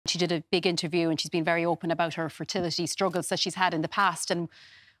She did a big interview and she's been very open about her fertility struggles that she's had in the past. And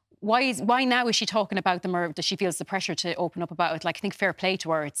why now is she talking about them, or does she feel the pressure to open up about it? Like, I think fair play to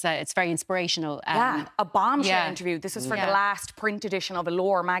her. It's very inspirational. Yeah, a bombshell interview. This was for the last print edition of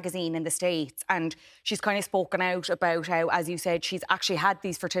Allure Magazine in the States, and she's kind of spoken out about how, as you said, she's actually had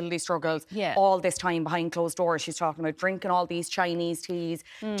these fertility struggles all this time behind closed doors. She's talking about drinking all these Chinese teas,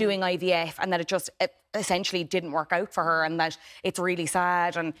 doing IVF, and that it essentially didn't work out for her, and that it's really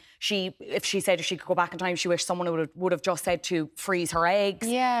sad. And if she could go back in time, she wished someone would have just said to freeze her eggs.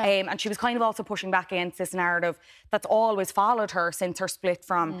 And she was kind of also pushing back against this narrative that's always followed her since her split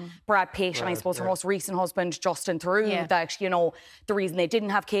from Brad Pitt and I suppose her most recent husband, Justin Theroux, that, you know, the reason they didn't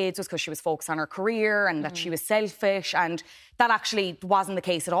have kids was because she was focused on her career and that she was selfish, and that actually wasn't the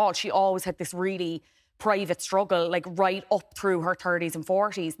case at all. She always had this really private struggle, like right up through her 30s and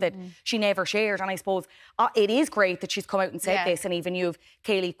 40s, that she never shared. And I suppose it is great that she's come out and said this, and even you've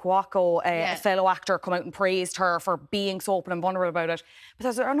Kaley, Cuoco, a fellow actor, come out and praised her for being so open and vulnerable about it. But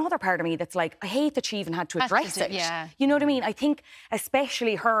there's another part of me that's like, I hate that she even had to address it. You know what I mean? I think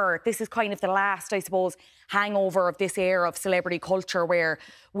especially her, this is kind of the last, I suppose, hangover of this era of celebrity culture where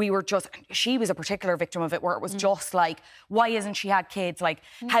she was a particular victim of it, where it was just like, why hasn't she had kids? Like,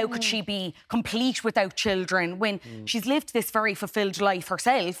 how could she be complete without children when she's lived this very fulfilled life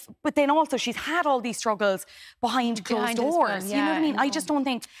herself, but then also she's had all these struggles behind closed doors. You know what I mean? I just don't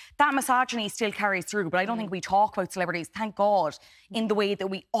think that misogyny still carries through, but I don't think we talk about celebrities, thank God, in the way that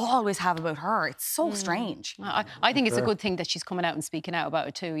we always have about her. It's so strange. I think it's a good thing that she's coming out and speaking out about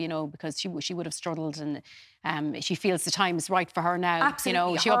it too, you know, because she would have struggled, and she feels the time is right for her now. Absolutely.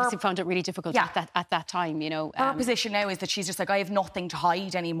 You know, she obviously found it really difficult at that time, you know. Her position now is that she's just like, I have nothing to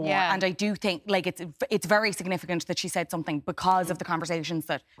hide anymore. And I do think, like, it's very significant that she said something because of the conversations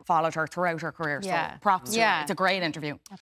that followed her throughout her career. So props to her. It's a great interview.